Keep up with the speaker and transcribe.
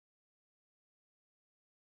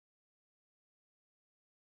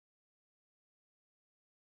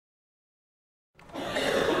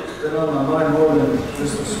been on my mind more than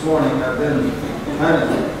just this morning. I've been kind of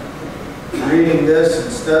reading this and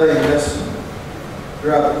studying this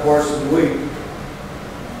throughout the course of the week.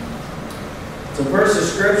 It's a verse of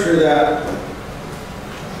Scripture that,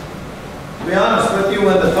 to be honest with you,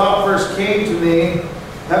 when the thought first came to me,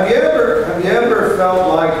 have you ever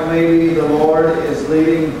felt like maybe the Lord is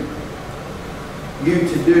leading you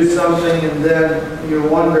to do something and then you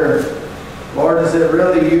wonder, Lord, is it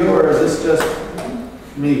really you or is this just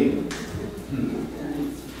me?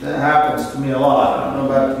 That happens to me a lot. I don't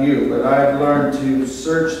know about you, but I've learned to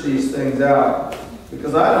search these things out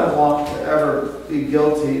because I don't want to ever be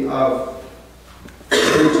guilty of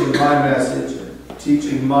preaching my message or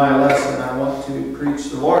teaching my lesson. I want to preach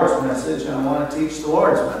the Lord's message and I want to teach the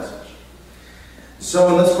Lord's message. So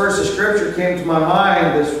when this verse of Scripture came to my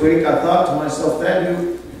mind this week, I thought to myself,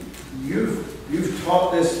 Dad, you've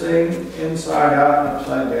taught this thing inside out and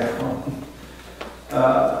upside down.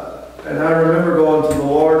 And I remember going to the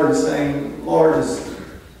Lord and saying, Lord, is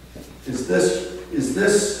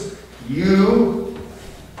this you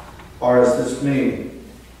or is this me?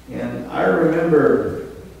 And I remember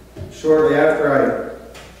shortly after I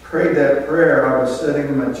prayed that prayer, I was sitting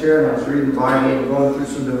in my chair and I was reading the Bible and going through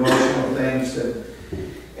some devotional things.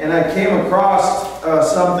 And I came across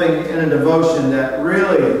something in a devotion that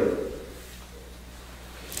really,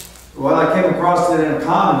 well, I came across it in a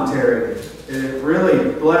commentary. It really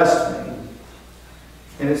blessed me.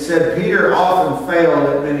 And it said, Peter often failed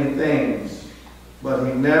at many things, but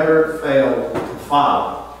he never failed to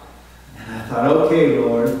follow. And I thought, okay,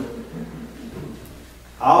 Lord,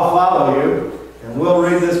 I'll follow you. And we'll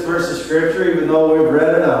read this verse of Scripture, even though we've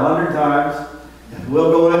read it 100 times. And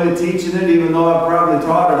we'll go into teaching it, even though I've probably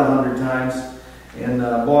taught it 100 times. And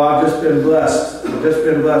boy, I've just been blessed. I've just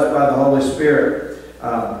been blessed by the Holy Spirit.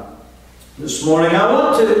 This morning, I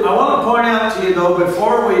want to point out to you, though,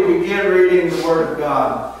 before we begin reading the Word of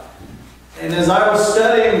God, and as I was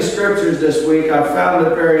studying the Scriptures this week, I found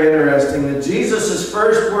it very interesting that Jesus'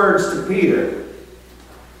 first words to Peter,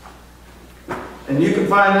 and you can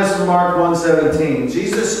find this in Mark 1:17.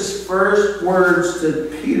 Jesus' first words to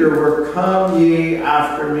Peter were, "Come ye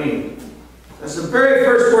after me." That's the very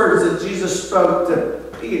first words that Jesus spoke to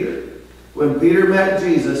Peter. When Peter met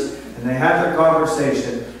Jesus and they had their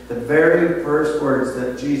conversation, the very first words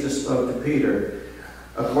that Jesus spoke to Peter,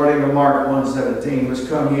 according to Mark 1:17, was,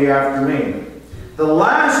 "Come ye after me." The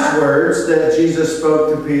last words that Jesus spoke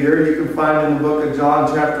to Peter, you can find in the book of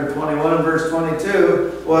John chapter 21 and verse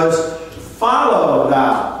 22, was, "Follow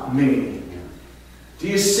thou me." Do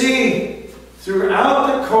you see, throughout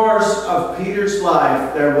the course of Peter's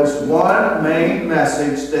life, there was one main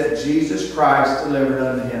message that Jesus Christ delivered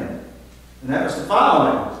unto him. And that was to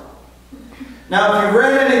follow him. Now, if you've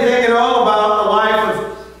read anything at all about the life of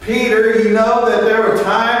Peter, you know that there were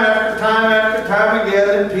time after time after time again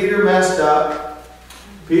that Peter messed up.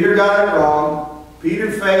 Peter got it wrong. Peter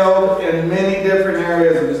failed in many different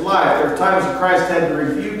areas of his life. There were times that Christ had to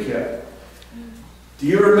rebuke him. Do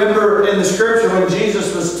you remember in the Scripture when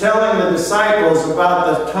Jesus was telling the disciples about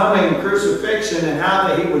the coming crucifixion and how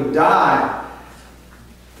that he would die?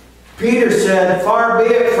 Peter said, "Far be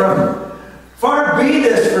this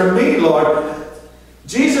from me, Lord."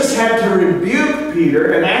 Jesus had to rebuke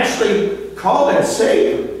Peter and actually called him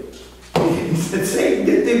Satan. He said, "Satan,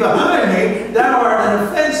 get thee behind me. Thou art an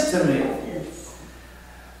offense to me."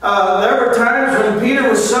 There were times when Peter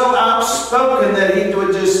was so outspoken that he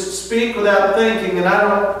would just speak without thinking, and I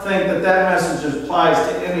don't think that that message applies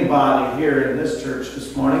to anybody here in this church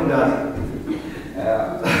this morning, does it?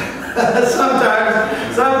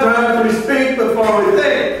 Sometimes we speak before we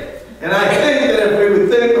think. And I think that if we would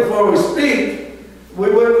think before we speak, we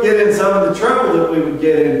wouldn't get in some of the trouble that we would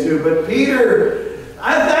get into. But Peter,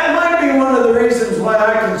 that might be one of the reasons why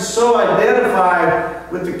I can so identify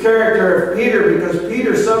with the character of Peter, because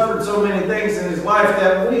Peter suffered so many things in his life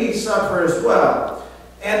that we suffer as well.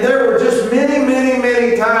 And there were just many, many,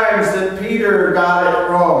 many times that Peter got it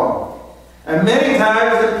wrong. And many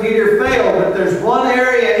times that Peter failed, but there's one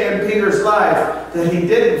area in Peter's life that he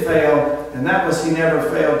didn't fail, and that was he never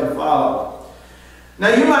failed to follow. Now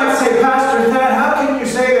you might say, Pastor Thad, how can you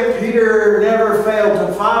say that Peter never failed to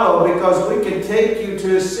follow? Because we can take you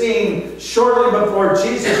to a scene shortly before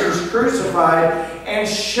Jesus was crucified and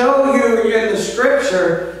show you in the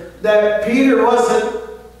Scripture that Peter wasn't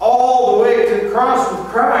all the way to the cross with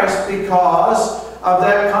Christ because of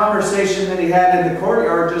that conversation that he had in the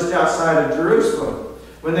courtyard just outside of Jerusalem.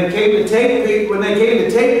 When they came to take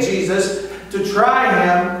Jesus, to try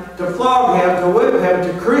him, to flog him, to whip him,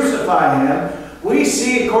 to crucify him, we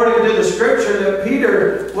see, according to the scripture, that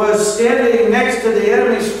Peter was standing next to the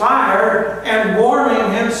enemy's fire and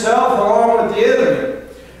warming himself along with the enemy.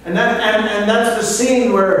 And that's the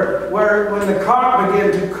scene where when the cock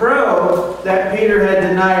began to crow, that Peter had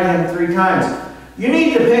denied him 3 times. You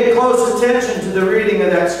need to pay close attention to the reading of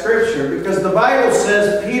that scripture, because the Bible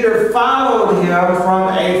says Peter followed him from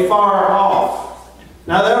afar off.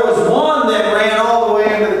 Now there was one that ran all the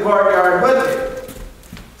way into the courtyard with him.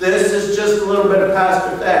 This is just a little bit of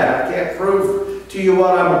Pastor Thad. I can't prove to you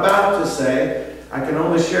what I'm about to say. I can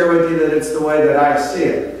only share with you that it's the way that I see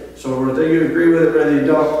it. So whether you agree with it, whether you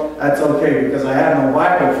don't, that's okay, because I have no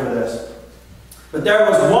Bible for this. But there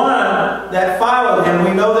was one that followed him.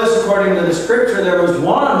 We know this according to the scripture. There was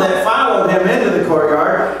one that followed him into the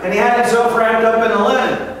courtyard, and he had himself wrapped up in a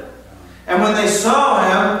linen. And when they saw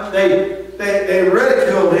him, they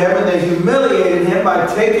ridiculed him and they humiliated him by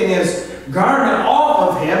taking his garment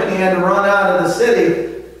off of him, and he had to run out of the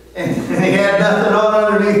city, and he had nothing on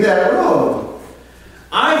underneath that robe.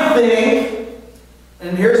 I think,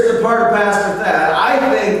 and here's the part of Pastor Thad, I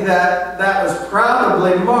think that that was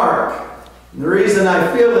probably Mark. And the reason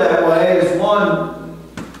I feel that way is, one,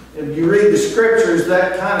 if you read the scriptures,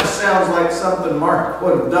 that kind of sounds like something Mark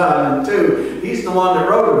would have done. And 2, he's the one that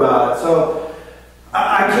wrote about it. So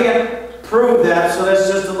I can't prove that, so that's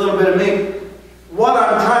just a little bit of me. What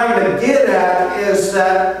I'm trying to get at is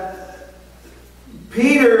that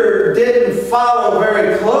Peter didn't follow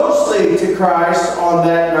very closely to Christ on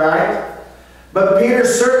that night, but Peter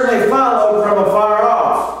certainly followed from afar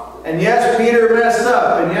off. And yes, Peter messed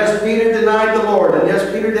up, and yes, Peter denied the Lord, and yes,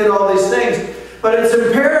 Peter did all these things. But it's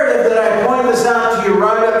imperative that I point this out to you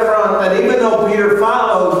right up front, that even though Peter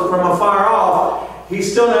followed from afar off, he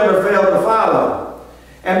still never failed to follow.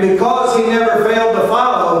 And because he never failed to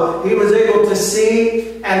follow, he was able to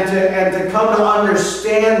see and to come to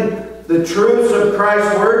understand the truths of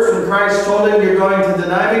Christ's words. When Christ told him, "You're going to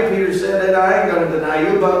deny me," Peter said that, "I ain't going to deny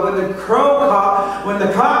you." But when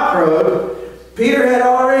the cock crowed, Peter had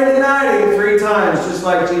already denied him 3 times, just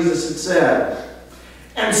like Jesus had said.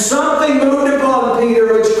 And something moved upon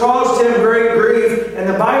Peter which caused him great grief, and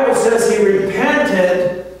the Bible says he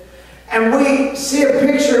repented. And we see a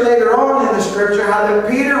picture later on in the scripture how that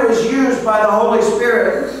Peter was used by the Holy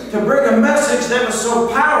Spirit to bring a message that was so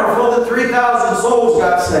powerful that 3,000 souls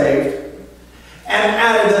got saved and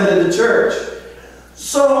added unto the church.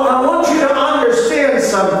 So I want you to understand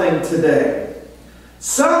something today.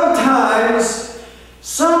 Sometimes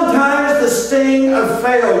the sting of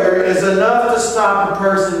failure is enough to stop a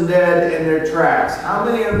person dead in their tracks. How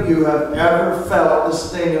many of you have ever felt the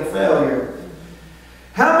sting of failure?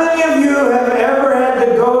 How many of you have ever had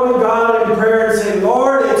to go to God in prayer and say,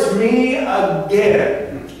 "Lord, it's me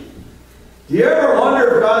again"? Do you ever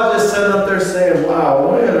wonder if God just sat up there saying, "Wow,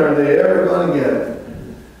 when are they ever going to get it?"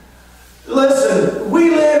 Listen, we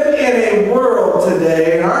live in a world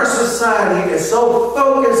today, and our society is so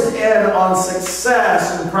focused in on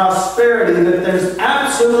success and prosperity that there's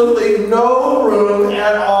absolutely no room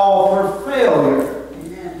at all for failure.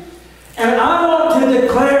 Amen. And I want to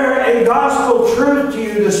declare a gospel truth to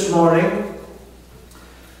you this morning.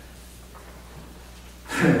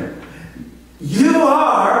 You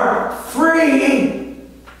are free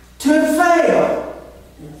to fail.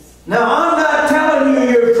 Now, I'm not telling you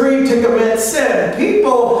you're free to commit sin.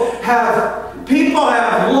 People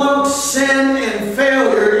have lumped sin and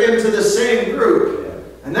failure into the same group.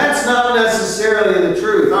 And that's not necessarily the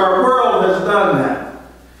truth. Our world has done that.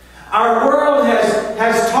 Our world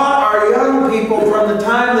has taught our young people from the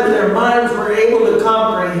time that their minds were able to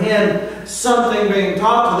comprehend something being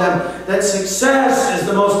taught to them that success is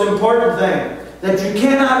the most important thing. That you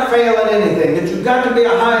cannot fail at anything. That you've got to be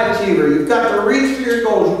a high achiever. You've got to reach for your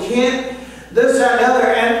goals. You can't this, that, and the other.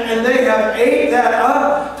 And they have ate that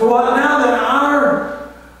up to what now that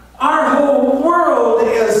our whole world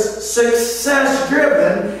is success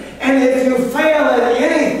driven. And if you fail at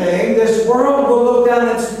anything, this world will look down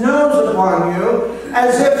its nose upon you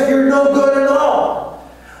as if you're no good at all.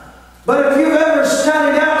 But if you've ever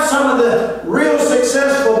studied out some of the real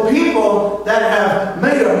successful people that have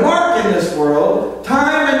made a mark in this world,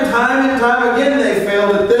 time and time again, they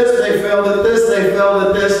failed at this, they failed at this, they failed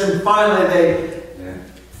at this, and finally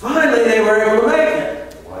they were able to make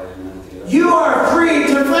it. You are free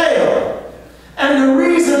to fail. And the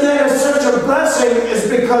reason that is such a blessing is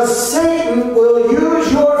because Satan will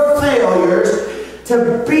use your failures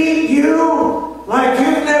to beat you like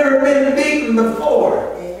you've never been beaten before.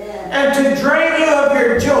 And to drain you of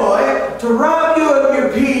your joy, to rob you of your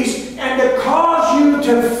peace, and to cause you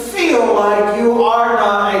to feel like you are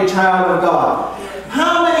not a child of God.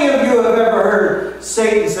 How many of you have ever heard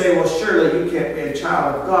Satan say, well, surely you can't be a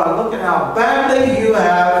child of God. Look at how badly you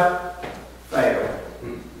have failed.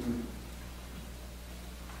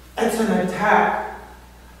 It's an attack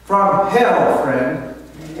from hell, friend.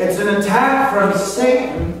 It's an attack from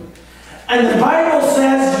Satan. And the Bible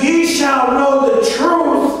says, ye shall know the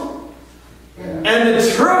truth, and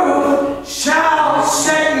the truth shall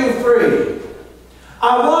set you free.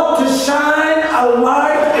 I want to shine a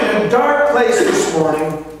light in a dark place this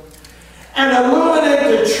morning and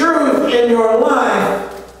illuminate the truth in your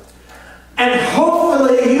life. And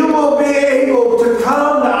hopefully you will be able to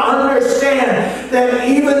come to understand that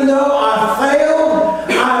even though I failed,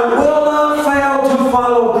 I will not fail to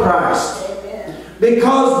follow Christ.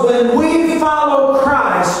 Because when we follow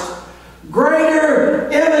Christ, greater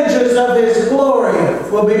images of His glory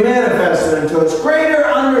will be manifested unto us. Greater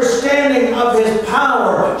understanding of His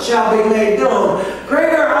power shall be made known.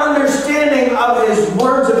 Greater understanding of His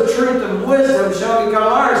words of truth and wisdom shall become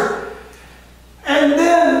ours. And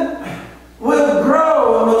then we'll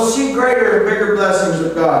grow and we'll see greater and bigger blessings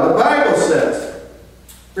of God. The Bible says,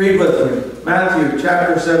 read with me, Matthew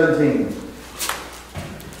chapter 17.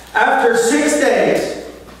 After 6 days,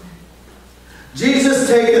 Jesus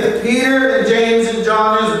taketh Peter and James and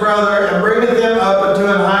John his brother, and bringeth them up unto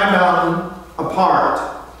an high mountain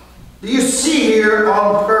apart. Do you see here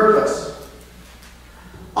on purpose?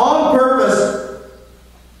 On purpose,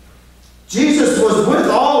 Jesus was with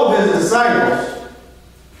all of His disciples,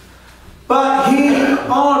 but He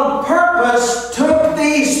on purpose took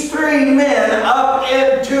these 3 men up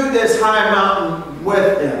into this high mountain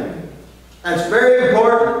with Him. That's very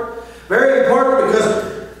important. Very important,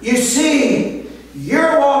 because you see,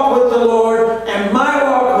 your walk with the Lord and my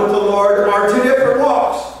walk with the Lord are 2 different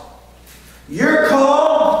walks. Your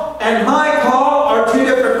call and my call are 2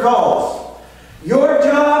 different calls. Your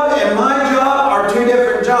job and my job are 2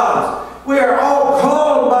 different jobs. We are all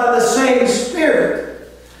called by the same Spirit.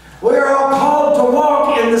 We are all called to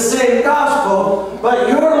walk in the same gospel, but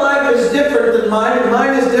your life is different than mine, and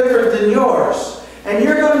mine is different than yours. And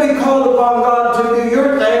you're going to be called upon God to do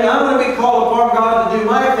your thing. I'm going to be called upon God to do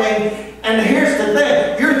my thing. And here's the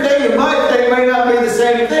thing. Your thing and my thing may not be the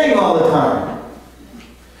same thing all the time.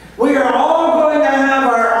 We are all going to have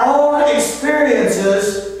our own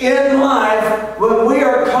experiences in life when we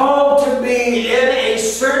are called to be in a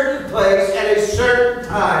certain place at a certain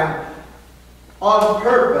time on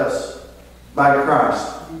purpose by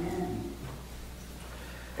Christ.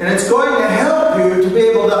 And it's going to help you to be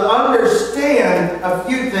able to understand a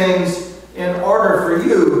few things in order for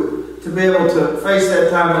you to be able to face that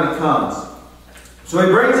time when it comes. So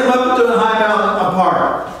He brings them up to a high mountain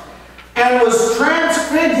apart, and was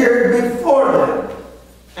transfigured before them.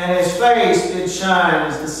 And His face did shine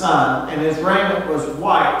as the sun, and His raiment was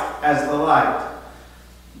white as the light.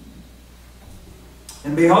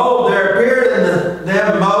 And behold, there appeared unto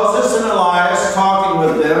them Moses and Elias, talking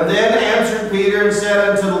with them. Then answered Peter and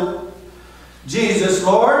said unto Jesus,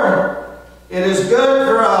 Lord, it is good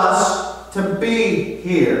for us to be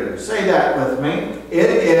here. Say that with me. It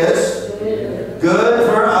is good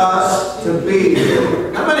for us to be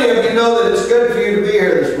here. How many of you know that it's good for you to be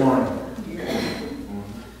here this morning?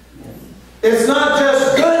 It's not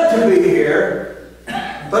just good to be here,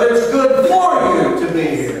 but it's good for you to be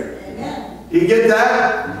here. You get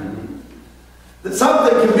that? That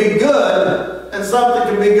something can be good and something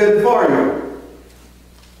can be good for you.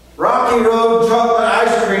 Rocky Road chocolate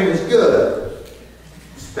ice cream is good.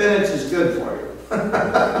 Spinach is good for you.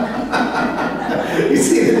 You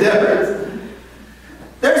see the difference?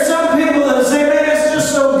 There's some people that say, man, it's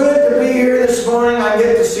just so good to be here this morning. I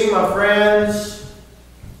get to see my friends.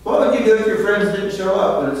 What would you do if your friends didn't show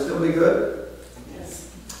up? Would it still be good?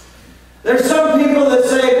 There's some people that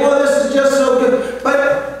say, well, this is just so good.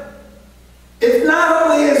 But it's not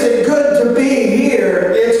only is it good to be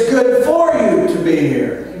here, it's good for you to be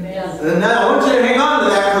here. Amen. And now I want you to hang on to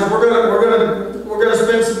that, because we're gonna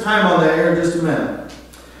spend some time on that here in just a minute.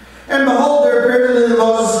 And behold, there appeared unto them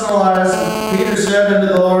Moses and Elias. And Peter said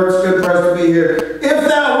unto the Lord, it's good for us to be here. If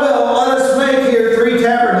thou wilt, let us make here 3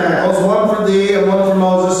 tabernacles, one for thee, and one for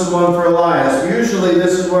Moses, and one for Elias. Usually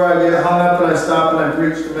this is where I get hung up and I stop and I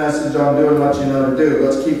preach the message on doing what you know to do.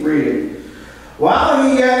 Let's keep reading. While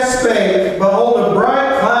he yet spake, behold, a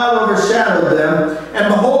bright cloud overshadowed them,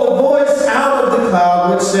 and behold, a voice out of the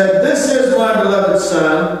cloud which said, This is my beloved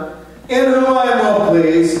Son, in whom I am well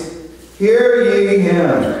pleased. Hear ye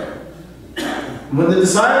him. When the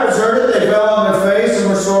disciples heard it, they fell on their face and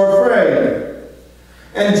were sore afraid.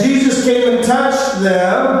 And Jesus came and touched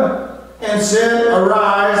them and said,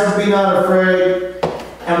 Arise, and be not afraid.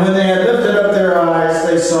 And when they had lifted up their eyes,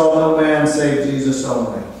 they saw no man save Jesus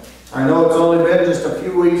only. I know it's only been just a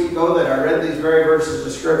weeks ago that I read these very verses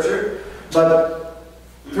of Scripture. But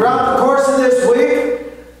throughout the course of this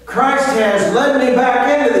week, Christ has led me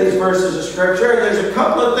back into these verses of Scripture. And there's a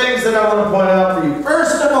couple of things that I want to point out for you.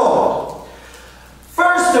 First of all,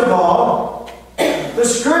 the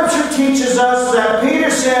Scripture teaches us that Peter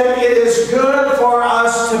said it is good for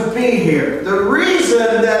us to be here. The reason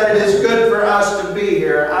that it is good for us to be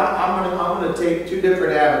here, I'm going to take two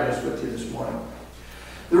different avenues with you this morning.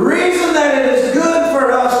 The reason that it is good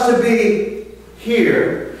for us to be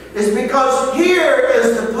here is because here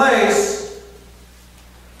is the place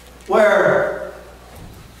where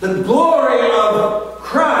the glory of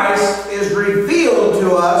Christ is revealed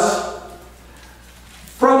to us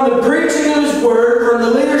from the preaching of His Word, from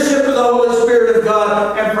the leadership of the Holy Spirit of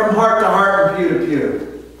God, and from heart to heart and pew to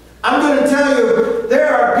pew. I'm going to tell you,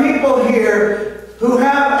 there are people here who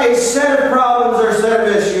have a set of problems or set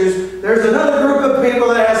of issues. There's another group of people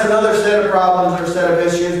that has another set of problems or set of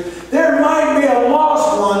issues. There might be a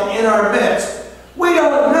lost one in our midst. We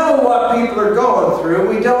don't know what people are going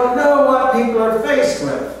through. We don't know what people are faced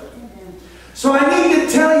with. So I need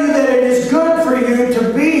to tell you that it is good for you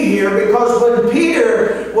to be here, because when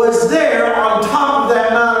Peter was there on top of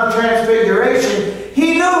that Mount of Transfiguration,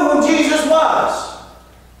 he knew who Jesus was.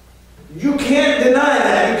 You can't deny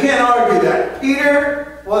that. You can't argue that.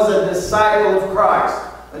 Peter was a disciple of Christ.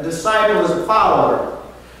 A disciple is a follower.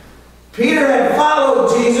 Peter had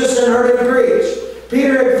followed Jesus and heard Him preach.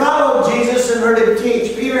 Peter had followed Jesus and heard Him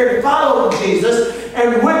teach. Peter had followed Jesus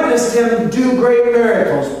and witnessed Him do great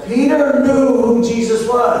miracles. Peter knew who Jesus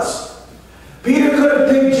was. Peter could have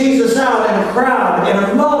picked Jesus out in a crowd, in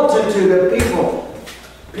a multitude of people.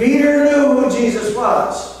 Peter knew who Jesus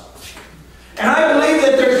was. And I believe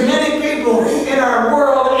that there's many people in our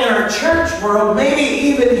world, in our church world, maybe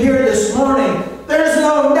even here this morning, there's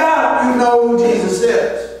no doubt you know who Jesus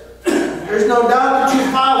is. There's no doubt that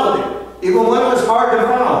you followed Him, even when it was hard to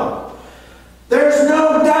follow. There's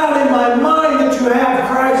no doubt in my mind that you have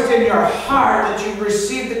Christ in your heart, that you've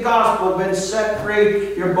received the gospel, been set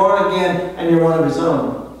free, you're born again, and you're one of His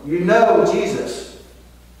own. You know Jesus.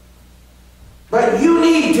 But you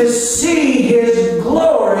need to see His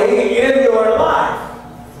glory in your life.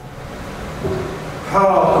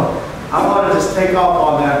 Oh, I want to just take off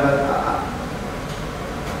on that, but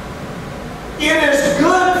it is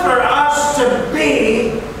good for us to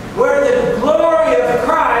be where the glory of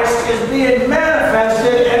Christ is being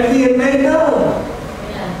manifested and being made known.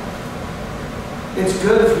 Yeah. It's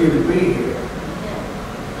good for you to be here.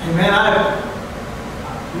 Yeah.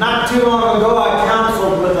 Amen. Not too long ago, I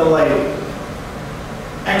counseled with a lady.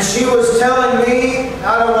 And she was telling me,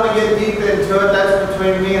 I don't want to get deep into it, that's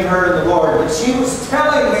between me and her and the Lord, but she was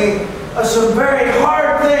telling me of some very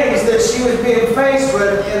hard things that she was being faced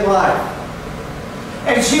with in life.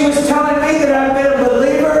 And she was telling me that I've been a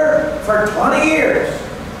believer for 20 years.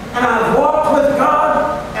 And I've walked with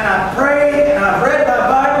God, and I've prayed, and I've read my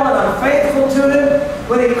Bible, and I'm faithful to Him.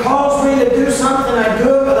 When He calls me to do something, I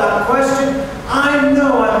do it without question. I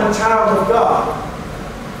know I'm a child of God.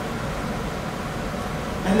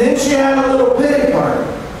 And then she had a little pity party.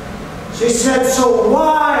 She said, so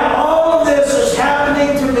why all of this is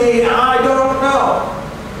happening to me, I don't know.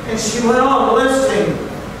 And she went on listing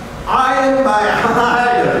item by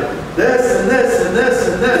item, this and this and this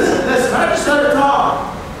and this and this. And I just let her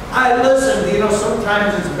talk. I listened. You know,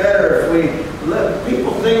 sometimes it's better if we let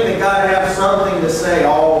people think they got to have something to say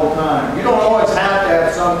all the time. You don't always have to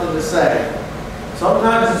have something to say.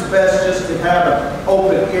 Sometimes it's best just to have an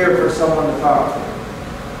open ear for someone to talk to.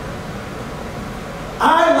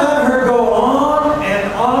 I let her go on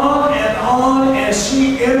and on and on, and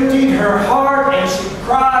she emptied her heart, and she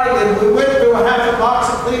cried, and we went through a half a box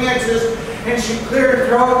of Kleenexes, and she cleared her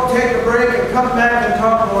throat and take a break and come back and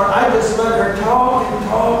talk more. I just let her talk and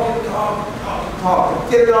talk and talk and talk and talk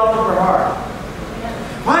and get it off of her heart.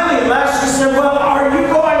 Finally, at last, she said, well, are you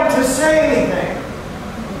going to say anything?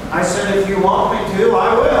 I said, if you want me to,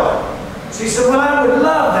 I will. She said, well, I would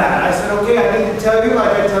love that. I said, okay, I need to tell you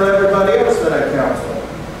like I tell everybody else that I counsel.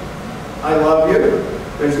 I love you.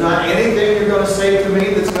 There's not anything you're going to say to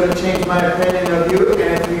me that's going to change my opinion of you.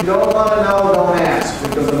 And if you don't want to know, don't ask.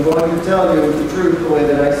 Because I'm going to tell you the truth the way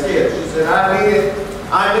that I see it. She said, I need it.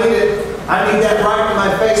 I need it. I need that right in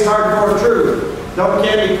my face, hardcore truth. Don't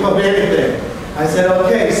can't quote anything. I said,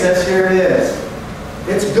 okay, sis, here it is.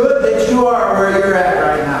 It's good that you are where you're at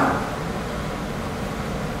right now.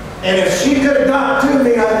 And if she could have got to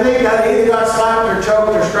me, I think I either got slapped or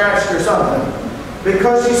choked or scratched or something.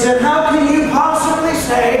 Because she said, how can you possibly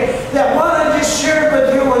say that what I just shared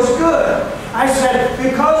with you was good? I said,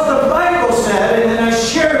 because the Bible said, and then I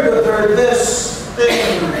shared with her this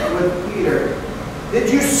thing with Peter. Did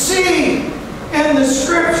you see in the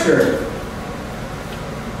Scripture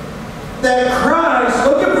that Christ,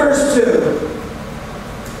 look at verse 2,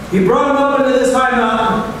 He brought him up into this high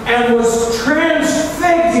mountain and was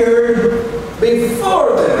transfigured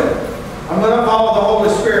before them. I'm going to follow the Holy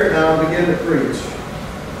Spirit now and begin to preach.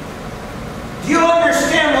 Do you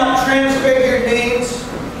understand what transfigured means?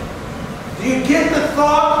 Do you get the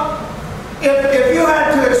thought? If you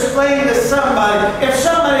had to explain to somebody, if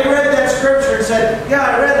somebody read that scripture and said, yeah,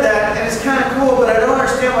 I read that, and it's kind of cool, but I don't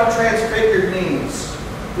understand what transfigured means.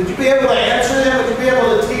 Would you be able to answer them? Would you be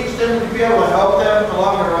able to teach them? Would you be able to help them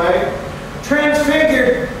along the way?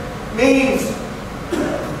 Transfigured means,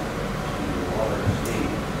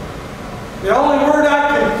 the only word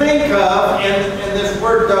I can think of, and this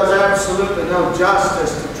word does absolutely no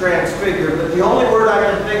justice to transfigure, but the only word I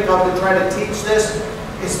can think of to try to teach this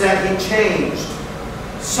is that He changed.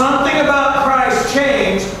 Something about Christ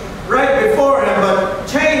changed right before Him, but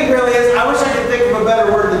change really is, I wish I could think of a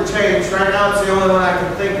better word than change. Right now it's the only one I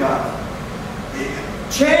can think of.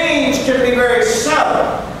 Change can be very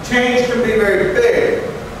subtle. Change can be very big.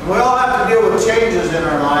 We all have to deal with changes in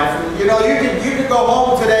our life. And, you know, you can go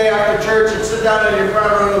home today after church and sit down in your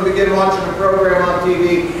front room and begin watching a program on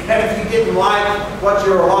TV. And if you didn't like what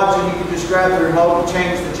you were watching, you can just grab the remote and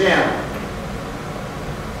change the channel.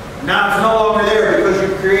 Now it's no longer there because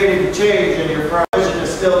you've created a change and your vision is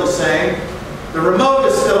still the same. The remote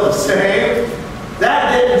is still the same.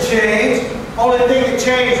 That didn't change. Only thing that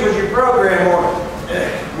changed was your program. Or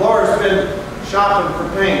Laura's been shopping for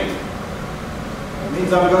paint. It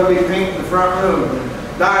means I'm going to be painting the front room, and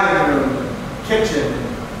dining room, and kitchen.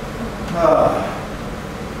 I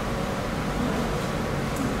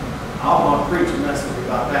want to preach a message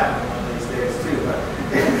about that one of these days too.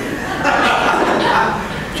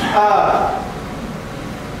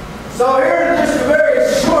 So here in just a very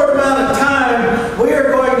short amount of time, we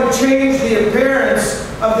are going to change the appearance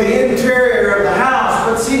of the interior of the house.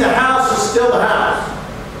 But see, the house is still the house.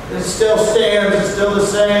 It still stands, it's still the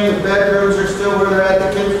same, the bedrooms are still where they're at,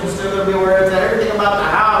 the kitchen's still going to be where it's at. Everything about the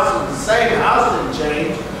house is the same. The house didn't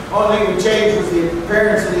change. The only thing that changed was the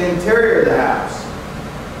appearance of the interior of the house.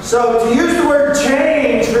 So to use the word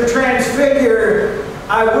change for transfigure,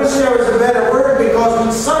 I wish there was a better word, because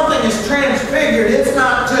when something is transfigured, it's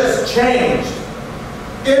not just changed.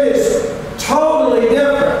 It is totally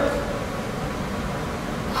different.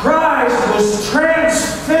 Christ was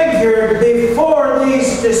transfigured before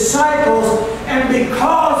these disciples, and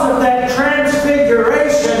because of that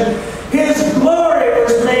transfiguration, His glory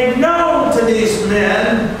was made known to these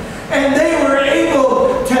men, and they were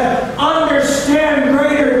able to understand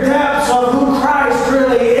greater depths of who Christ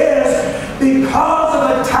really is because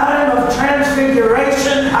of a time of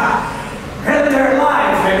transfiguration in their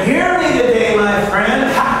life. And hear me today, my friend,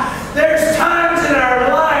 there's times in our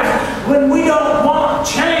life when we don't want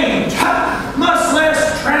change, much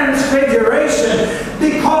less transfiguration,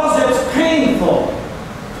 because it's painful.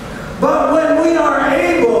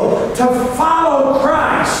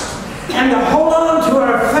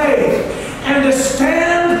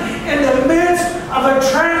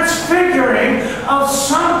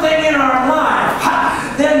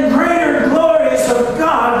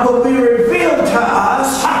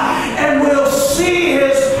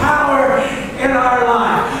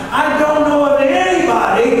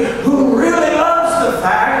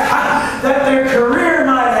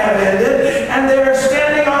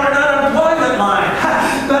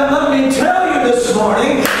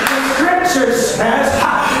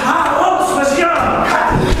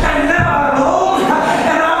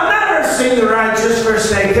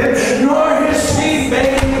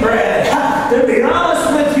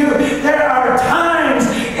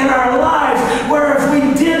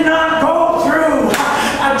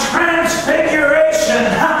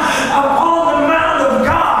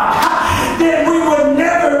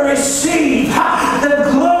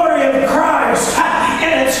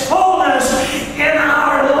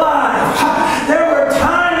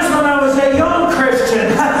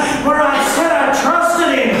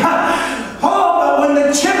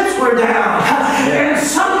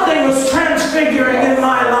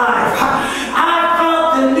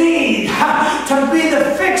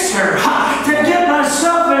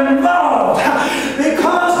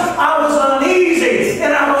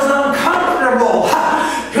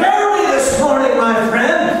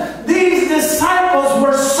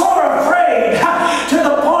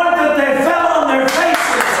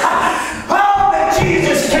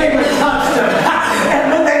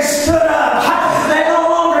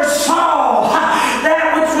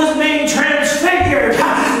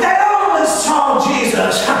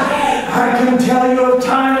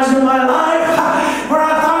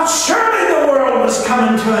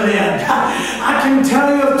 coming to an end. I can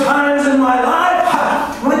tell you of times in my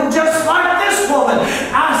life when, just like this woman,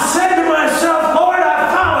 I said to myself, Lord, I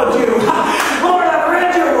followed you. Lord, I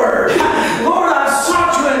read your word. Lord, I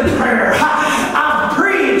sought you in prayer. I've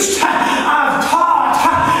preached. I've taught.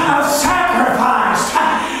 I've sacrificed.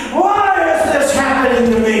 Why is this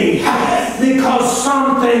happening to me? Because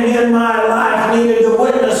something in my life needed to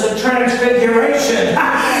witness a transfiguration.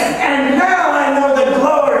 And now I know the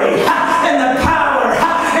glory and the power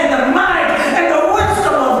and the might and the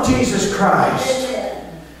wisdom of Jesus Christ.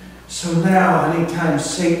 So now, anytime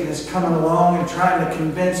Satan is coming along and trying to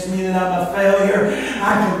convince me that I'm a failure,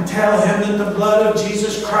 I can tell him that the blood of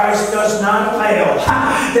Jesus Christ does not fail.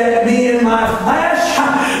 That me and my flesh,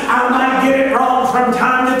 I might get it wrong from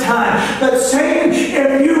time to time. But Satan,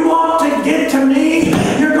 if you want to get to me,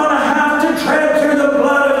 you're going to have to tread through the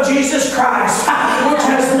blood of Jesus Christ, which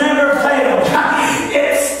has never failed.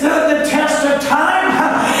 It stood the test of time,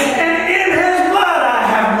 and in his blood I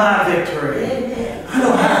have my victory. I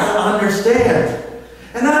don't have to understand,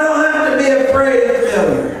 and I don't have to be afraid of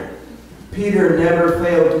failure. Peter never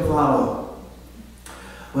failed to follow.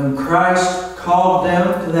 When Christ called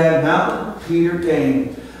them to that mountain, Peter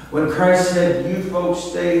came. When Christ said, you folks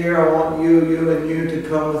stay here, I want you, and you to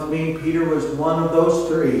come with me, Peter was one of those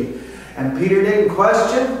three. And Peter didn't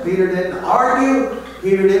question, Peter didn't argue,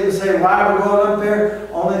 Peter didn't say, why are we going up there?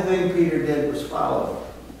 Only thing Peter did was follow.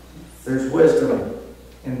 There's wisdom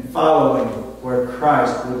in following where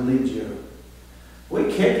Christ would lead you.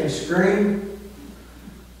 We kick and scream.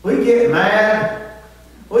 We get mad.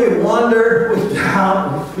 We wonder. We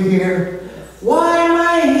doubt. We fear. Why am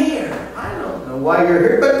I here? I don't know why you're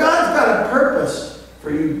here. But God's got a purpose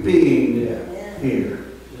for you being here.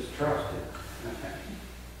 Just trust it.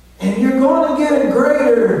 And you're going to get a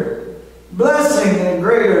greater blessing and a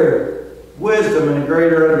greater wisdom and a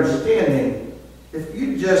greater understanding if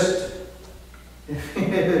you just, if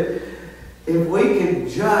we can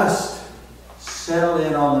just settle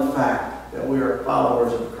in on the fact that we are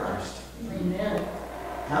followers of Christ. Amen.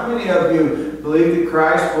 How many of you believe that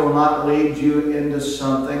Christ will not lead you into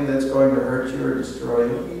something that's going to hurt you or destroy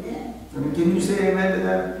you? Amen. I mean, can you say amen to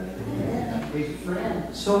that?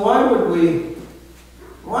 Amen. So why would we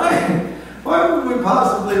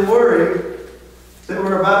possibly worry that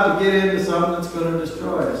we're about to get into something that's going to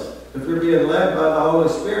destroy us? If you're being led by the Holy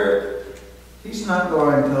Spirit, He's not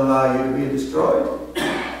going to allow you to be destroyed.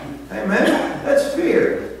 Amen? That's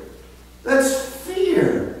fear. That's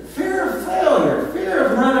fear. Fear of failure. Fear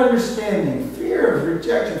of not understanding. Fear of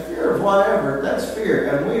rejection. Fear of whatever. That's fear.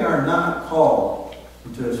 And we are not called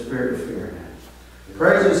into a spirit of fear.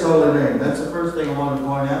 Praise His holy name. That's the first thing I want to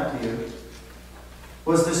point out to you.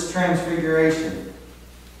 Was this transfiguration.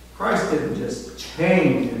 Christ didn't just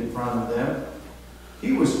change in front of them.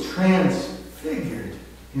 He was transfigured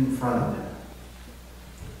in front of them.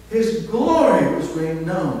 His glory was made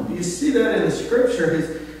known. Do you see that in the Scripture?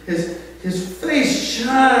 His face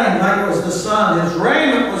shined like it was the sun. His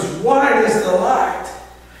raiment was white as the light.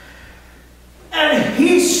 And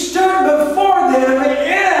He stood before them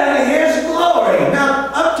in His glory. Now,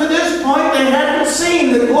 up to this point, they hadn't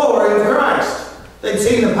seen the glory of Christ. They'd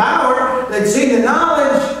seen the power. They'd seen the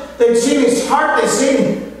knowledge. They'd seen His heart. They'd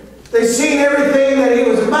seen everything that He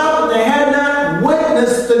was about, but they had not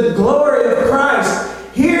witnessed the glory of Christ.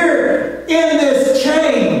 Here in this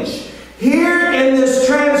change, here in this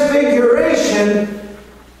transfiguration,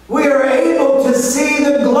 we are able to see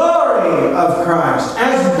the glory of Christ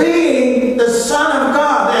as being the Son of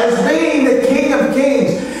God, as being the King of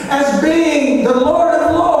Kings, as being the Lord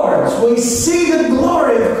of Lords. We see the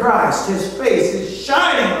glory of Christ. His face is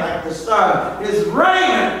shining like the sun. His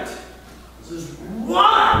raiment is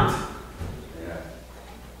white.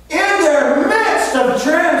 In their midst of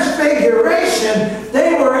transfiguration,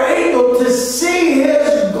 they were able to see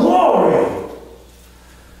His glory.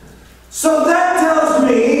 So that tells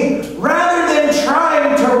me, rather than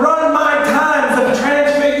trying to run my times of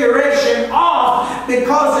transfiguration off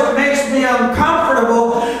because it makes me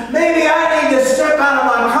uncomfortable, maybe I need to step out of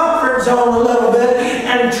my comfort zone a little bit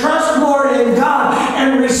and trust more in God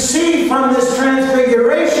and receive from this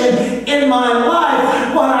transfiguration in my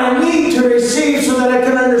life what I need to receive so that I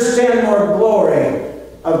can understand more glory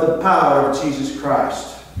of the power of Jesus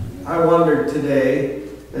Christ. I wondered today,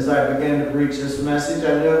 as I began to preach this message,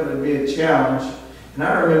 I knew it would be a challenge. And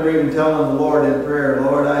I remember even telling the Lord in prayer,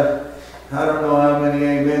 Lord, I don't know how many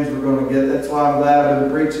amens we're going to get. That's why I'm glad I've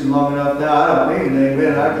been preaching long enough now. I don't need an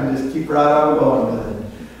amen. I can just keep right on going with it.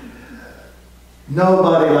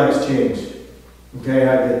 Nobody likes change. Okay,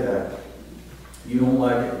 I get that. You don't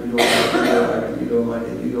like it, you don't like it, you don't like it, you don't like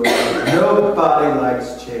it, you don't like it. Nobody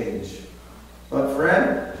likes change. But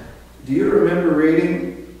friend, do you remember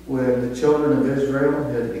reading when the children of Israel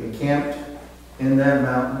had encamped in that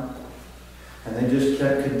mountain? And they just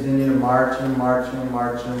kept continuing marching, walking,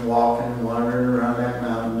 wandering around that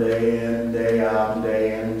mountain day in, day out,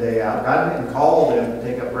 day in, day out. God didn't call them to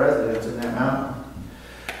take up residence in that mountain.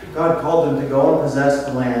 God called them to go and possess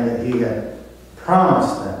the land that He had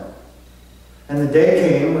promised them. And the day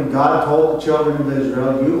came when God told the children of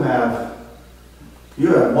Israel, you have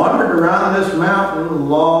wandered around this mountain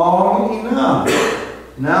long enough.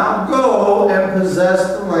 Now go and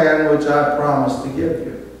possess the land which I promised to give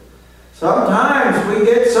you. Sometimes we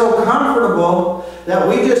get so comfortable that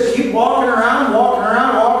we just keep walking around in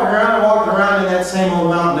that same old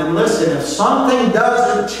mountain. And listen, if something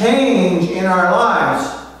doesn't change in our lives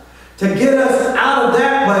to get us out of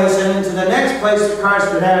that place and into the next place that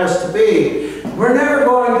Christ would have us to be, we're never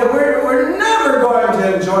going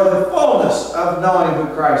to enjoy the fullness of knowing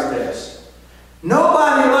who Christ is.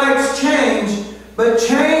 Nobody likes change, but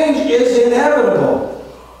change is inevitable.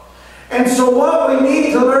 And so what we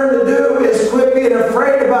need to learn to do is quit being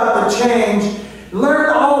afraid about the change. Learn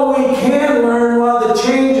all we can learn while the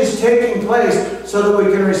change is taking place so that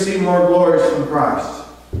we can receive more glories from Christ.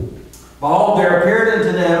 Behold, there appeared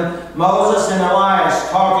unto them Moses and Elias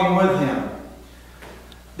talking with him.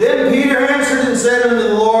 Then Peter answered and said unto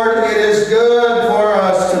the Lord, it is good for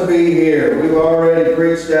us to be here. We've already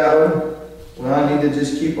preached that one. Well, I need to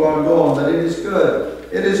just keep on going, but it is good.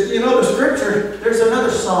 It is, the scripture, there's another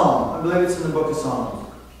psalm, I believe it's in the book of Psalms,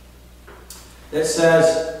 that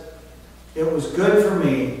says, it was good for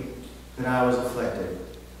me that I was afflicted.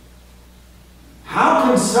 How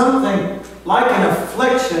can something like an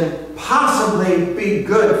affliction possibly be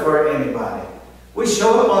good for anybody? We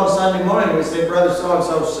show up on Sunday morning, we say, Brother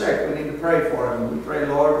so-and-so sick, we need to pray for him. We pray,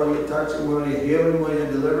 Lord, will you touch him, will you heal him, will you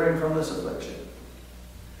deliver him from this affliction?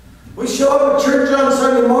 We show up at church on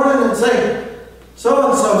Sunday morning and say,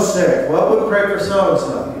 so-and-so sick. Well, we pray for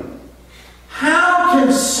so-and-so. How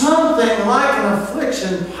can something like an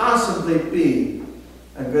affliction possibly be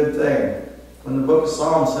a good thing when the book of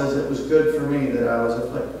Psalms says it was good for me that I was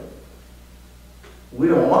afflicted? We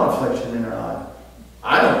don't want affliction in our life.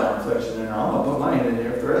 I don't want affliction in our life. I'm going to put mine in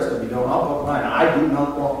there. If the rest of you don't, I'll put mine. I do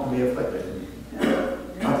not want to be afflicted.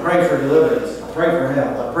 I pray for deliverance. I pray for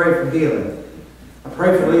health. I pray for healing. I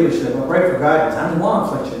pray for leadership. I pray for guidance. I don't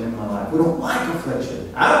want affliction in my life. We don't like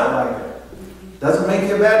affliction. I don't like it. Doesn't make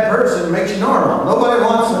you a bad person. It makes you normal. Nobody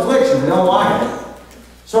wants affliction. We don't like it.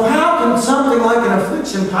 So how can something like an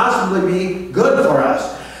affliction possibly be good for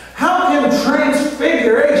us? How can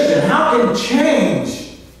transfiguration, how can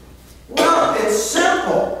change? Well, it's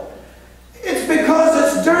simple. It's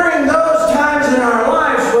because it's during those times in our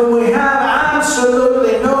lives when we have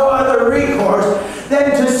absolutely no other recourse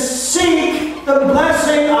than to seek the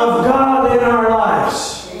blessing of God in our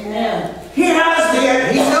lives. Amen. He has the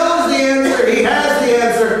answer. He knows the answer. He has the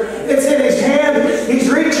answer. It's in His hand. He's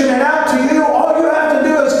reaching it out to you. All you have to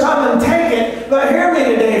do is come and take it. But hear me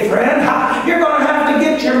today, friend. You're going to have to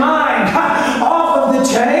get your mind off of the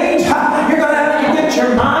change. You're going to have to get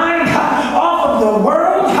your mind off of the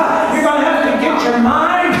world. You're going to have to get your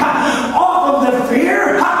mind off of the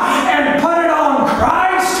fear and put it on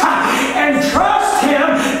Christ and trust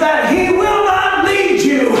Him that He will not lead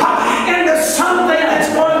you into something that's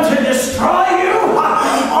going to destroy you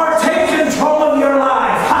or take control of your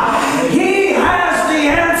life. He has the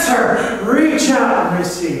answer. Reach out and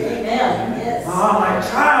receive it. Amen. Yes. Oh, my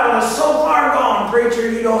child is so far gone, preacher,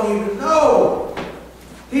 you don't even know.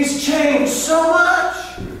 He's changed so much.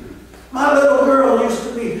 My little girl used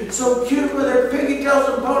to be so cute with her pigtails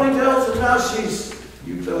and ponytails, and now she's,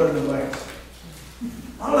 you fill in the blanks.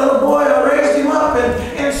 My little boy, I raised him up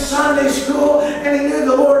in Sunday school, and he knew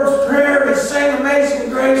the Lord's Prayer, he sang Amazing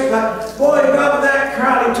Grace, but boy, he got with that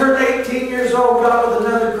crowd. He turned 18 years old, got with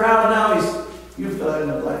another crowd, and now he's, you fill in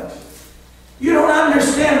the blanks. You don't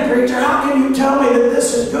understand, preacher. How can you tell me that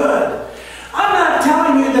this is good? I'm not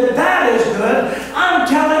telling you that that is good. I'm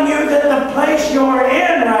telling you that the place you're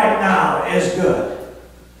in right now is good.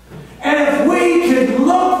 And if we could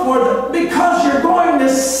look for because you're going to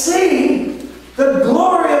see the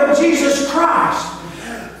glory of Jesus Christ.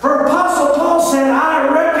 For Apostle Paul said, I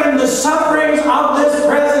reckon the sufferings of this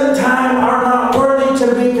present time are not worthy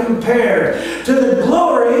to be compared to the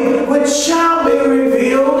glory which shall be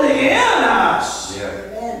revealed in us.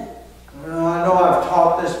 Amen. Well, I know I've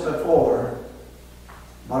taught this before,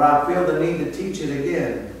 but I feel the need to teach it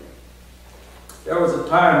again. There was a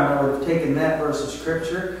time when I would have taken that verse of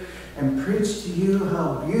Scripture and preached to you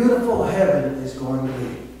how beautiful heaven is going to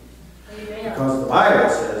be. Amen. Because the Bible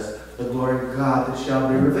says, the glory of God that shall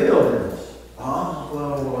be revealed in us. Oh,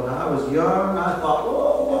 well, I was young, I thought,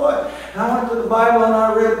 oh boy. And I went to the Bible and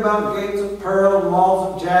I read about gates of pearl, and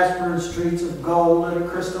walls of jasper, and streets of gold, and a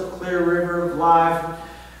crystal clear river of life.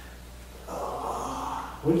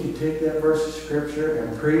 We could take that verse of Scripture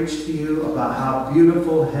and preach to you about how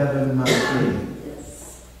beautiful heaven must be.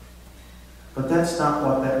 Yes. But that's not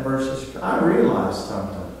what that verse is. I realized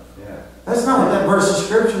something. Yeah. That's not what that verse of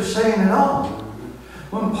Scripture is saying at all.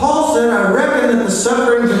 When Paul said, I reckon that the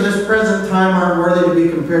sufferings of this present time are worthy to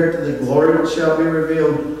be compared to the glory which shall be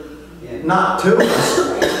revealed, not to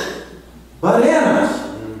us, but in us.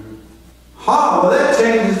 Well, that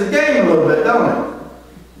changes the game a little bit, don't it?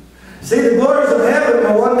 See, the glories of heaven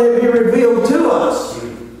will one day be revealed to us.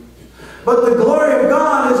 But the glory of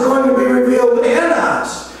God is going to be revealed in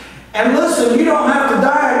us. And listen, you don't have to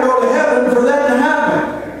die and go to heaven for that to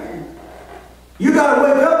happen. You got to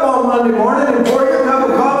wake up on Monday morning and pour your cup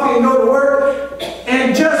of coffee and go to work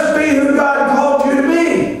and just be who God called you to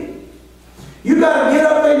be. You got to get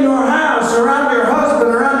up in your house, around your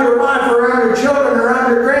husband, around your wife, around your children,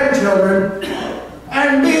 around your grandchildren,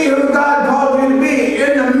 and be who God called you to be.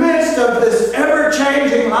 In the midst of this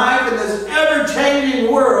ever-changing life, in this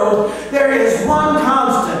ever-changing world, there is one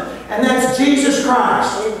constant, and that's Jesus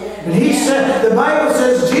Christ. And He said, the Bible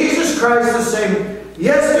says Jesus Christ is the same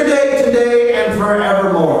yesterday, today, and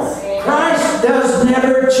forevermore. Christ does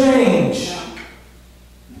never change.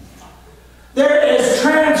 There is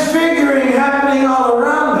transfiguring happening all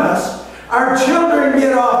around us. Our children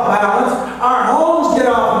get off balance. Our homes get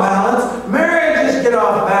off balance. Marriages get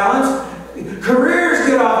off balance. Careers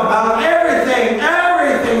get off balance.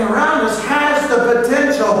 Everything around us has the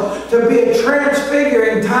potential to be a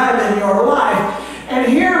transfiguring time in your life.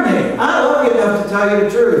 And hear me, I love you enough to tell you the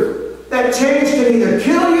truth. That change can either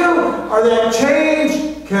kill you or that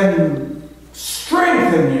change can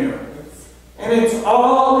strengthen you. And it's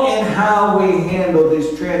all in how we handle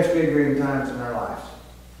these transfiguring times in our lives.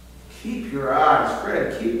 Keep your eyes,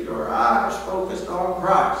 Fred, keep your eyes focused on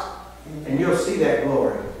Christ. And you'll see that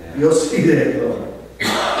glory. You'll see that glory.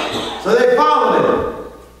 So they followed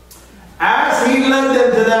Him. As He led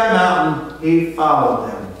them to that mountain, He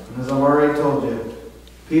followed them. And as I've already told you,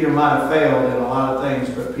 Peter might have failed in a lot of things,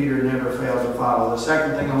 but Peter never failed to follow. The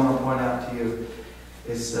second thing I want to point out to you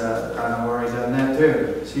is, I've already done that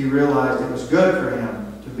too, is he realized it was good for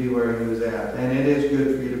him to be where he was at. And it is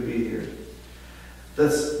good for you to be here. The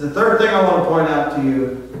third thing I want to point out to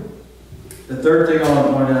you,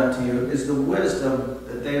 is the wisdom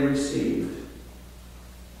that they received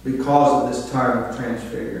because of this time of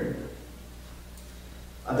transfiguring.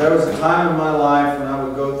 There was a time in my life when I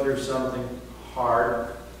would go through something hard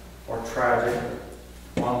or tragic,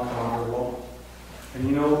 uncomfortable. And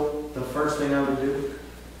you know the first thing I would do?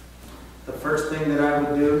 The first thing that I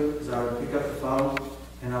would do is I would pick up the phone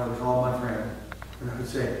and I would call my friend. And I would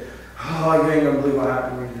say, oh, you ain't going to believe what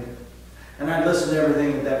happened to me today. And I'd listen to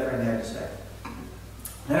everything that friend had to say.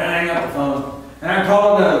 And I'd hang up the phone and I'd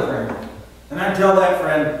call another friend. And I'd tell that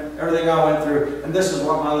friend everything I went through. And this is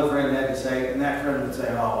what my other friend had to say. And that friend would say,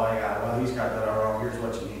 oh, well, he's got that all wrong. Here's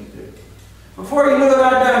what you need to do. Before you knew it,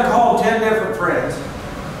 I'd done called 10 different friends.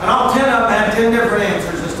 And all 10 of them had 10 different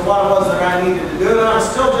answers as to what it was that I needed to do. And I was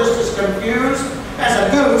still just as confused as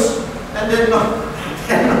a goose and didn't know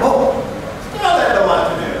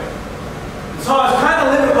what to do. So I was kind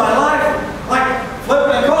of living my life like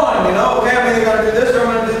flipping a coin, you know. Okay, I'm either going to do this or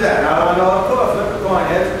I'm going to do that. How do I know what to do? I flip a coin,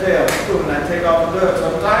 heads or tails, boom, and I take off and do it.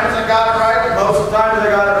 Sometimes I got it right, most of the times I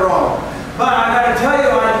got it wrong. But I got to tell you,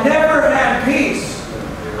 I never had peace.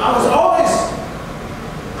 I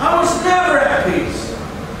was never at peace.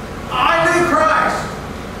 I knew Christ.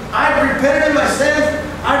 I'd repented of my sins.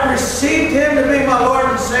 I'd received Him to be my Lord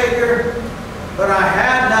and Savior. But I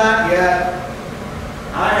had not yet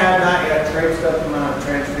traced up the Mount of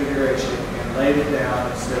Transfiguration and laid it down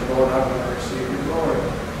and said, Lord, I'm going to receive your glory.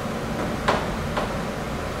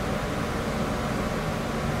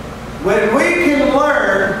 When we can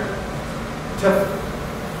learn to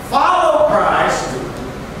follow Christ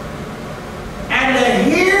and to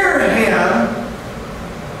hear Him,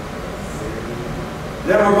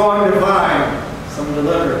 then we're going to find some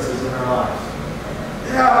deliverances in our lives.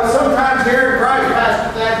 You know, sometimes hearing Christ,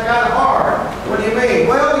 Pastor, that's kind of hard. What do you mean?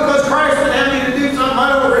 Well, because Christ would have me to do something I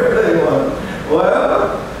don't really want.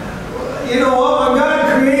 Well, you know what? When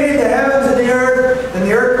God created the heavens and the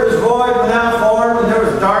earth was void without form, and there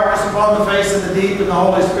was darkness upon the face of the deep, and the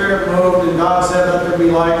Holy Spirit moved, and God said, let there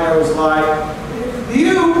be light, and there was light.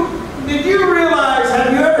 Did you realize,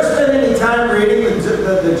 have you ever spent any time reading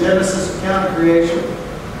the Genesis account of creation?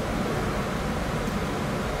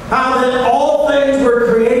 How that all things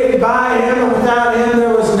were created by Him, and without Him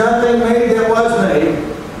there was nothing made that was made.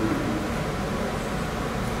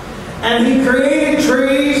 And He created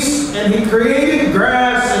trees, and He created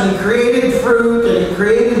grass, and He created fruit, and He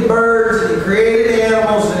created birds, and He created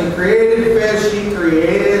animals, and He created fish. He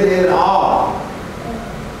created it all.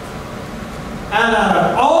 And out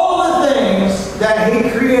of all the things that He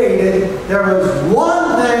created, there was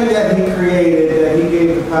one thing that He created that He gave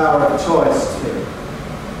the power of choice to.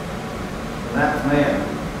 And that's man.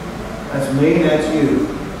 That's me, that's you.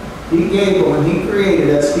 He gave, when He created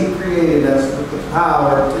us with the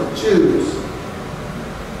power to choose.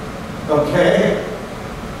 Okay?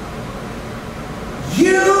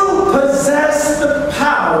 You possess the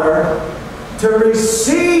power to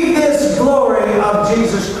receive this glory of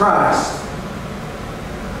Jesus Christ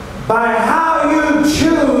by how you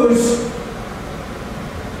choose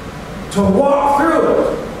to walk through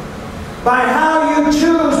it, by how you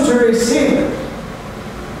choose to receive it.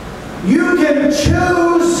 You can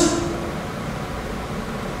choose,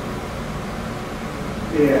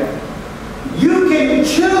 you can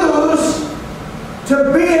choose to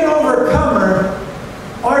be an overcomer,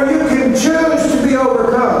 or you can choose to be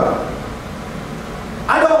overcome.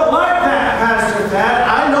 I don't like that, Pastor Thad.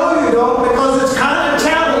 I know you don't, because it's kind of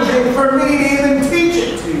challenging for me to even teach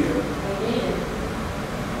it to you.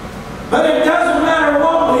 But it doesn't matter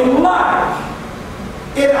what we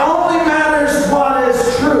like. It only matters what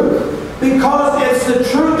is true. Because it's the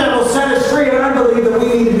truth that will set us free, and I believe that we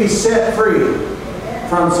need to be set free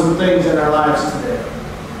from some things in our lives today.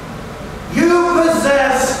 You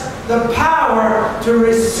possess the power to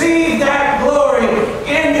receive that glory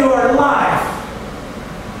in your life.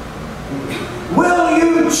 Will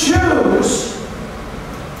you choose?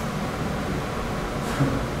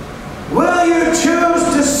 Will you choose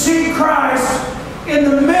to see Christ in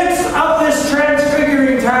the midst of this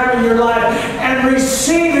transfiguring time in your life and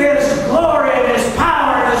receive His glory and His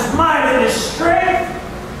power and His might and His strength?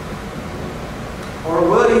 Or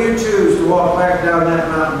will you choose to walk back down that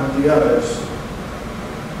mountain with the others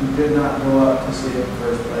who did not go up to see it in the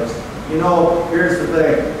first place? You know, here's the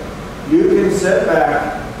thing. You can sit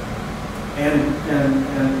back and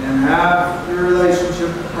have your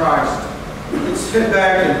relationship with Christ. You can sit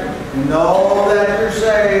back and know that you're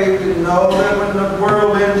saved, and know that when the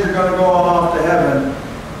world ends you're going to go on off to heaven.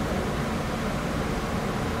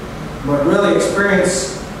 But really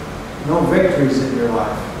experience no victories in your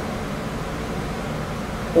life.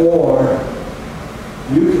 Or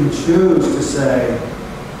you can choose to say,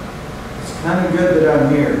 it's kind of good that I'm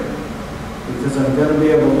here, because I'm going to be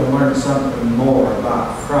able to learn something more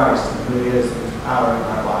about Christ and who He is and His power in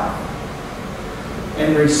my life.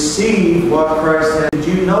 And receive what Christ had. Did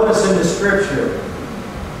you notice in the Scripture,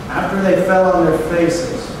 after they fell on their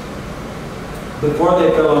faces, before they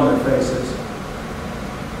fell on their faces,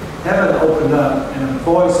 heaven opened up and a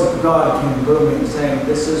voice of God came booming, saying,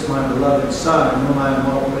 "This is my beloved Son, in whom I am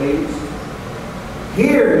well pleased.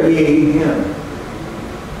 Hear ye Him."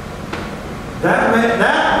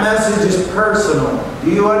 That message is personal. Do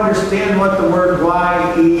you understand what the word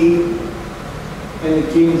Y-E in the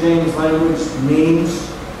King James language means?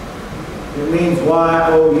 It means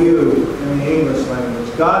Y-O-U in the English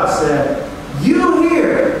language. God said, you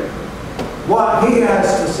hear what He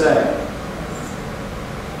has to say.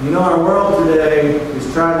 You know, our world today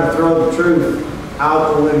is trying to throw the truth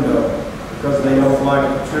out the window because they don't like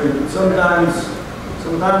the truth. Sometimes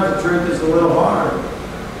the truth is a little hard.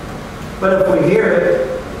 But if we hear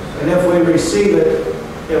it, and if we receive it,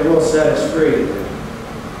 it will set us free.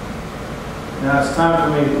 Now it's time for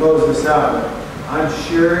me to close this out. I'm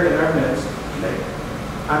sure in our midst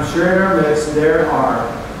there are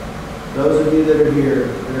those of you that are here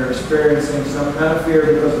that are experiencing some kind of fear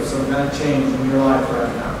because of some kind of change in your life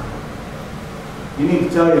right now. You need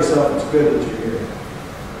to tell yourself it's good that you're here.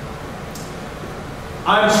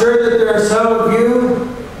 I'm sure that there are some of you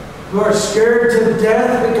who are scared to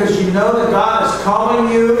death because you know that God is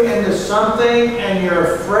calling you into something and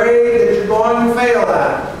you're afraid that you're going to fail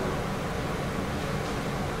at it.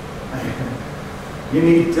 You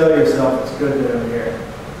need to tell yourself it's good that I'm here.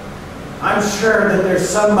 I'm sure that there's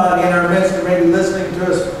somebody in our midst who may be listening to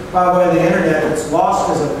us by way of the internet that's lost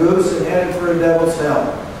as a goose and headed for a devil's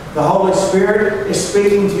hell. The Holy Spirit is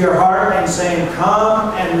speaking to your heart and saying,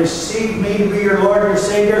 come and receive me to be your Lord and your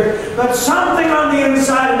Savior. But something on the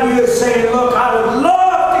inside of you is saying, look, I would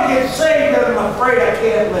love to get saved, but I'm afraid I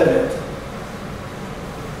can't live it.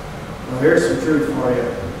 Well, here's some truth for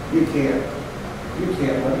you. You can't. You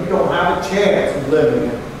can't live. You don't have a chance of living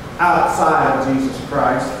it outside of Jesus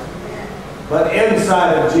Christ. But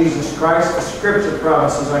inside of Jesus Christ, the Scripture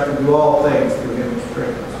promises I can do all things through Him who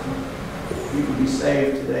strengthens me. You can be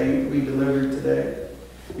saved today. You can be delivered today.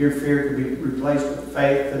 Your fear could be replaced with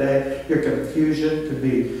faith today. Your confusion could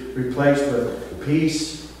be replaced with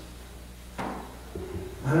peace.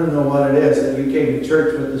 I don't know what it is that you came to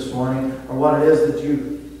church with this morning, or what it is that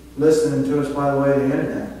you listening to us by the way of the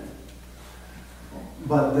internet.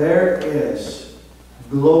 But there is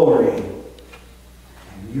glory,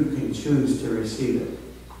 and you can choose to receive it.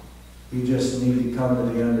 You just need to come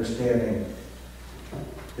to the understanding.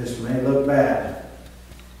 This may look bad.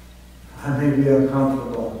 I may be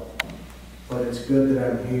uncomfortable, but it's good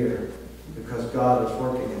that I'm here because God is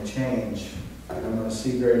working a change, and I'm going to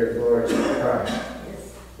see greater glories in Christ.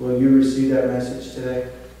 Will you receive that message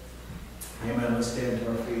today? Amen. Let's stand to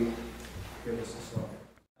our feet. Give us a song.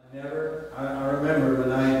 I remember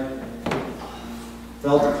when I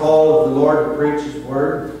felt the call of the Lord to preach His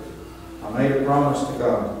Word, I made a promise to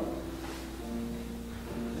God.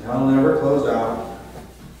 And I'll never close out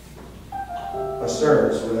a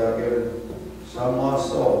service without giving some lost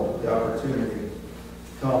soul the opportunity to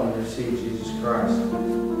come and receive Jesus Christ.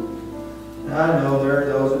 And I know there are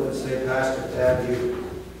those that would say, Pastor Ted,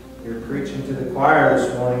 you're preaching to the choir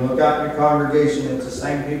this morning. Look out in your congregation. It's the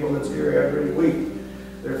same people that's here every week.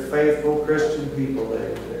 They're faithful Christian people.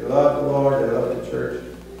 They love the Lord. They love the church.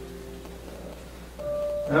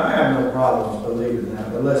 And I have no problems believing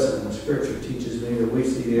that. But listen, the Scripture teaches me that we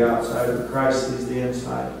see the outside, but Christ sees the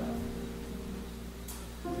inside.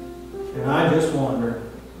 And I just wonder,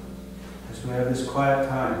 as we have this quiet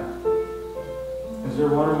time, is there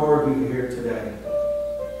one or more of you here today?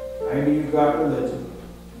 Maybe you've got religion.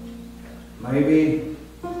 Maybe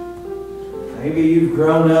you've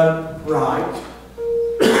grown up right.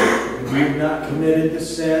 And you've not committed the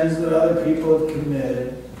sins that other people have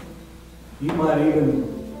committed. You might even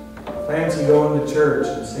fancy going to church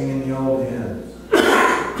and singing the old hymns.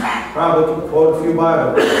 Probably can quote a few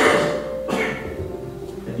Bible verses.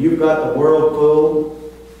 And you've got the whirlpool.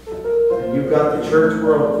 And you've got the church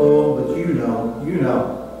whirlpool. But you know,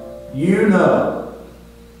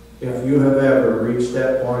 if you have ever reached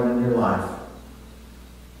that point in your life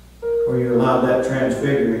where you allowed that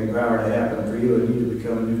transfiguring power to happen for you and you to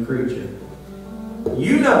become a new creature.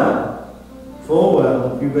 You know full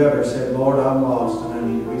well if you've ever said, Lord, I'm lost and I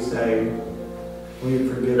need to be saved. Will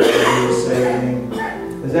you forgive me? Will you save me?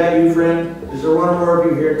 Is that you, friend? Is there one or more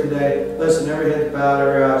of you here today? Listen, every head's bowed,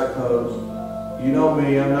 every eye's closed. You know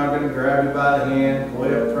me. I'm not going to grab you by the hand,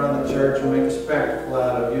 way up front of the church and make a spectacle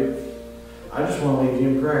out of you. I just want to lead you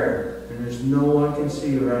in prayer. And there's no one can see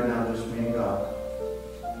you right now, just me and God.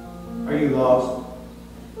 Are you lost?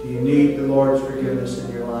 Do you need the Lord's forgiveness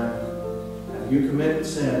in your life? Have you committed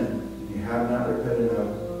sin and you have not repented of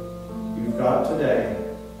it? You've got today.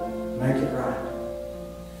 Make it right.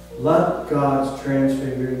 Let God's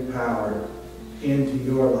transfiguring power into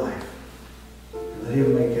your life. Let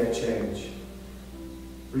Him make that change.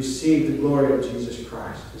 Receive the glory of Jesus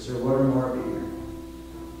Christ. Is there one or more of you here?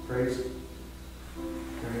 Praise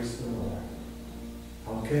the Lord.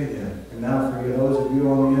 Okay then. And now for those of you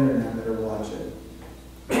on the internet that are watching,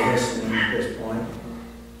 listening at this point,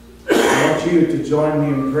 I want you to join me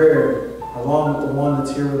in prayer along with the one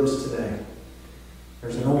that's here with us today.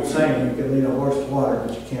 There's an old saying, you can lead a horse to water,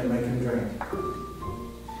 but you can't make him drink.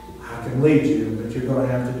 I can lead you, but you're going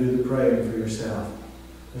to have to do the praying for yourself.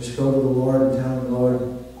 Just go to the Lord and tell Him, Lord,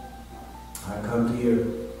 I come to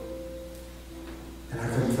you and I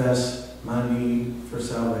confess my need for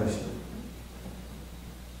salvation.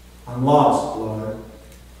 I'm lost, Lord,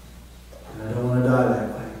 and I don't want to die that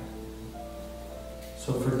way.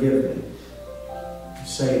 So forgive me,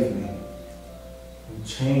 save me, and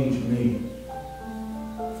change me.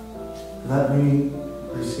 Let me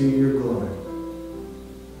receive your glory,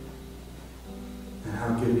 and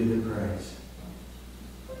I'll give you the praise.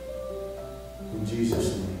 In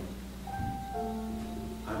Jesus' name,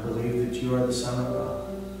 I believe that you are the Son of God.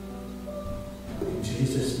 In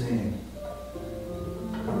Jesus' name,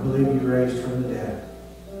 I believe you raised from the dead.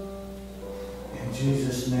 In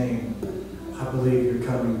Jesus' name, I believe you're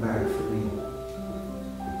coming back for me.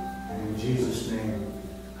 And in Jesus' name,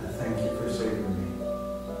 I thank you for saving me.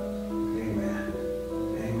 Amen.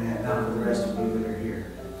 Amen. Now for the rest of you that are here.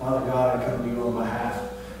 Father God, I come to you on behalf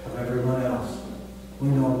of everyone else. We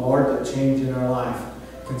know, Lord, that change in our life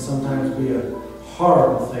can sometimes be a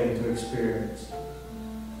horrible thing to experience.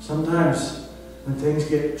 Sometimes when things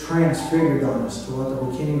get transfigured on us to what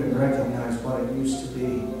we can't even recognize what it used to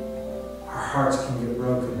be, our hearts can get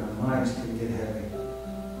broken, our minds can get heavy.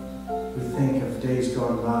 We think of days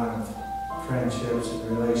gone by with friendships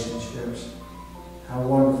and relationships, how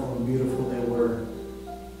wonderful and beautiful they were.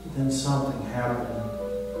 But then something happened.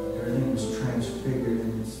 Everything was transfigured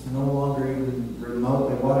and it's no longer even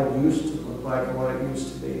remotely what it used to look look like and what it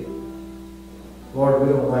used to be. Lord, we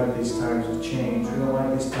don't like these times of change. We don't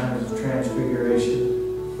like these times of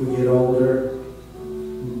transfiguration. We get older.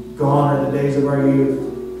 Gone are the days of our youth.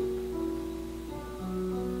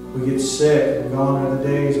 We get sick, and gone are the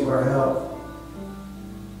days of our health.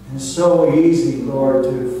 And it's so easy, Lord,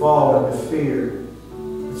 to fall into fear.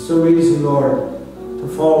 It's so easy, Lord, to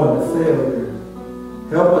fall into failure.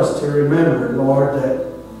 Help us to remember, Lord, that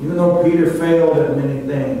even though Peter failed at many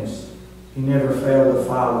things, he never failed to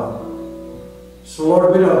follow. So,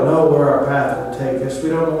 Lord, we don't know where our path will take us. We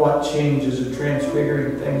don't know what changes or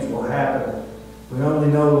transfiguring things will happen. We only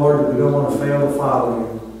know, Lord, that we don't want to fail to follow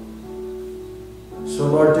you. So,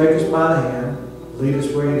 Lord, take us by the hand. Lead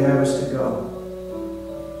us where you'd have us to go.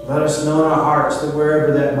 Let us know in our hearts that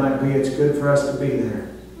wherever that might be, it's good for us to be there.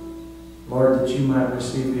 Lord, that you might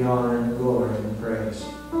receive the honor and the glory and the praise.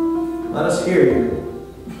 Let us hear you.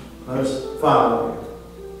 Let us follow you.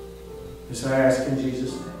 This I ask in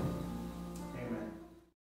Jesus' name.